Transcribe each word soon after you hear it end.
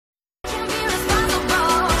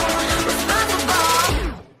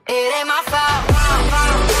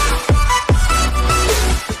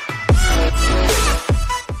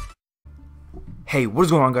Hey, what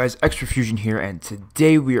is going on, guys? XpertFusion here, and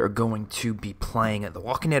today we are going to be playing the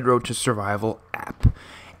Walking Dead Road to Survival app.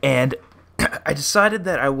 And I decided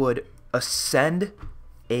that I would ascend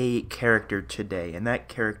a character today, and that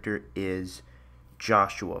character is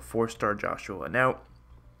Joshua, 4-star Joshua. Now,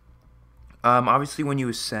 obviously when you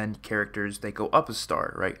ascend characters, they go up a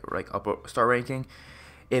star, right? Like up a star ranking.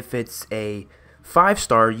 If it's a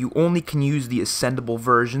 5-star, you only can use the ascendable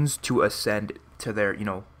versions to ascend to their,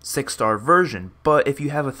 6-star version. But if you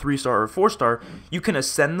have a 3-star or 4-star, you can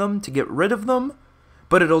ascend them to get rid of them,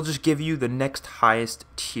 but it'll just give you the next highest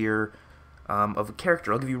tier of a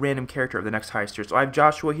character. I'll give you a random character of the next highest tier. So I have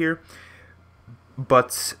Joshua here,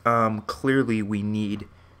 but clearly we need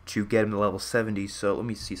to get him to level 70. So let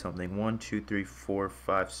me see something. 1, 2, 3, 4,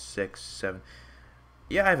 5, 6, 7.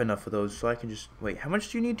 Yeah, I have enough of those, so I can just wait. How much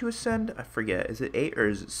do you need to ascend? I forget. Is it 8 or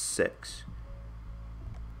is it 6?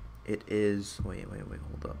 It is. Wait.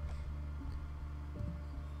 Hold up.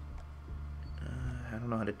 I don't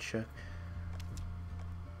know how to check.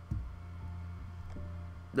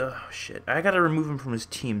 Oh shit! I gotta remove him from his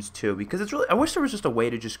teams too, because it's really. I wish there was just a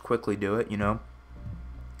way to just quickly do it.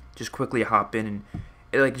 Just quickly hop in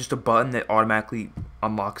and like just a button that automatically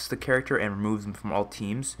unlocks the character and removes him from all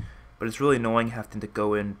teams. But it's really annoying having to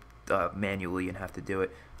go in manually and have to do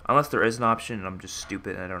it. Unless there is an option, and I'm just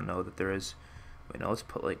stupid and I don't know that there is. Wait, no, let's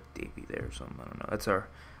put like Davey there or something. I don't know.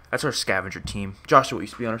 That's our scavenger team. Joshua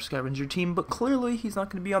used to be on our scavenger team, but clearly he's not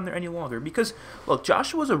going to be on there any longer because look,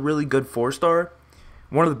 Joshua's a really good 4-star,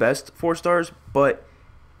 one of the best 4-stars, but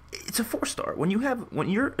it's a 4-star. When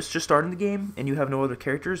you're just starting the game and you have no other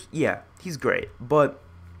characters, yeah, he's great. But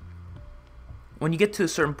when you get to a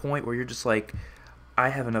certain point where you're just like, I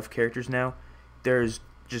have enough characters now, there's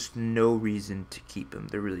just no reason to keep him.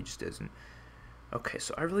 There really just isn't. Okay,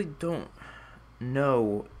 so I really don't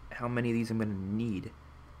know how many of these I'm going to need,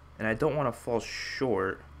 and I don't want to fall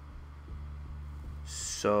short,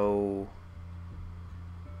 so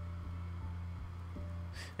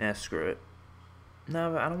screw it.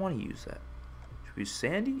 No, I don't want to use that. Should we use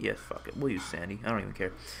Sandy? Yes, fuck it, we'll use Sandy. I don't even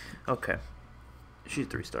care. Okay, she's a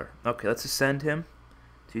 3-star. Okay, let's ascend him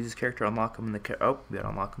to use his character, unlock him in the oh, we gotta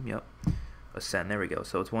unlock him. Yep, ascend, there we go.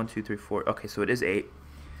 So it's 1, 2, 3, 4. Okay, so it is 8,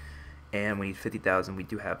 and we need 50,000. We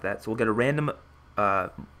do have that, so we'll get a random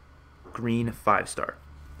green 5-star.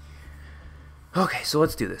 Okay, so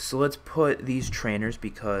let's do this. So let's put these trainers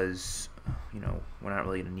because, we're not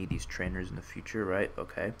really going to need these trainers in the future, right?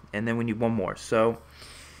 Okay, and then we need one more. So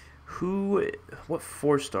what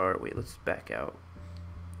 4-star, wait, let's back out.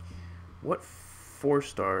 What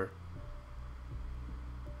 4-star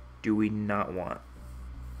do we not want?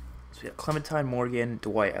 So we have Clementine, Morgan,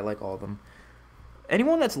 Dwight. I like all of them.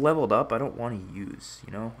 Anyone that's leveled up, I don't want to use,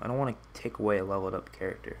 I don't want to take away a leveled up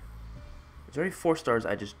character. There's already 4-stars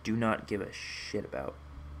I just do not give a shit about.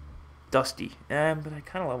 Dusty. But I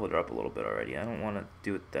kind of leveled her up a little bit already. I don't want to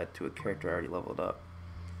do that to a character I already leveled up.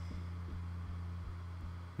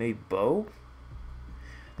 Maybe Bo?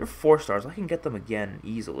 They're 4-stars. I can get them again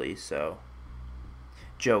easily, so.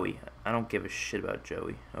 Joey. I don't give a shit about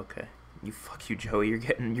Joey. Okay. Fuck you, Joey. You're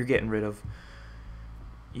getting rid of.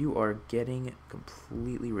 You are getting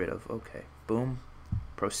completely rid of. Okay. Boom.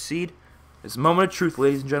 Proceed. This is a moment of truth,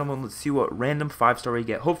 ladies and gentlemen. Let's see what random 5-star we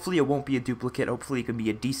get. Hopefully it won't be a duplicate. Hopefully it can be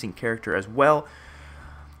a decent character as well.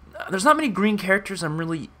 There's not many green characters I'm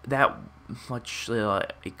really that much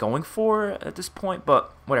going for at this point,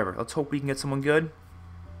 but whatever. Let's hope we can get someone good.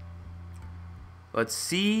 Let's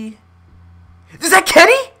see. Is that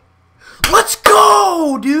Kenny? Let's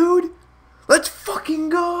go, dude. Let's fucking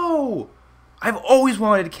go. I've always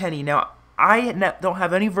wanted a Kenny. Now, I don't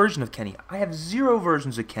have any version of Kenny. I have 0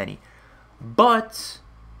 versions of Kenny. But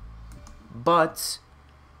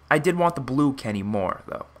I did want the blue Kenny more,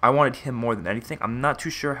 though. I wanted him more than anything. I'm not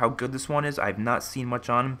too sure how good this one is. I've not seen much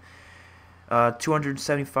on him.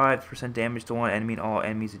 275% damage to one enemy and all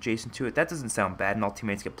enemies adjacent to it. That doesn't sound bad, and all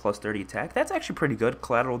teammates get plus 30 attack. That's actually pretty good.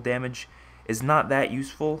 Collateral damage is not that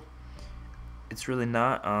useful. It's really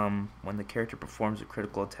not. When the character performs a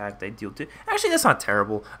critical attack, they deal to. Actually, that's not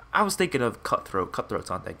terrible. I was thinking of Cutthroat. Cutthroat's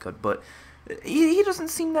not that good, but he doesn't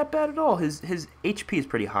seem that bad at all. His HP is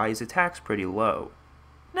pretty high. His attack's pretty low.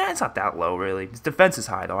 Nah, it's not that low, really. His defense is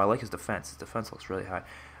high, though. I like his defense. His defense looks really high.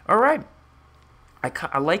 All right.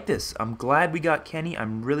 I like this. I'm glad we got Kenny.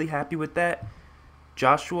 I'm really happy with that.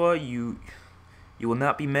 Joshua, you will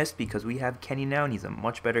not be missed because we have Kenny now, and he's a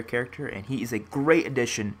much better character, and he is a great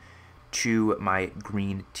addition to my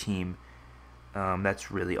green team.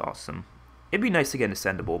 That's really awesome. It'd be nice to get an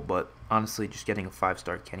ascendable, but honestly, just getting a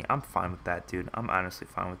 5-star Kenny, I'm fine with that, dude. I'm honestly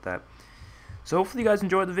fine with that. So hopefully you guys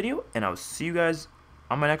enjoyed the video, and I'll see you guys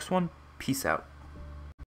on my next one. Peace out.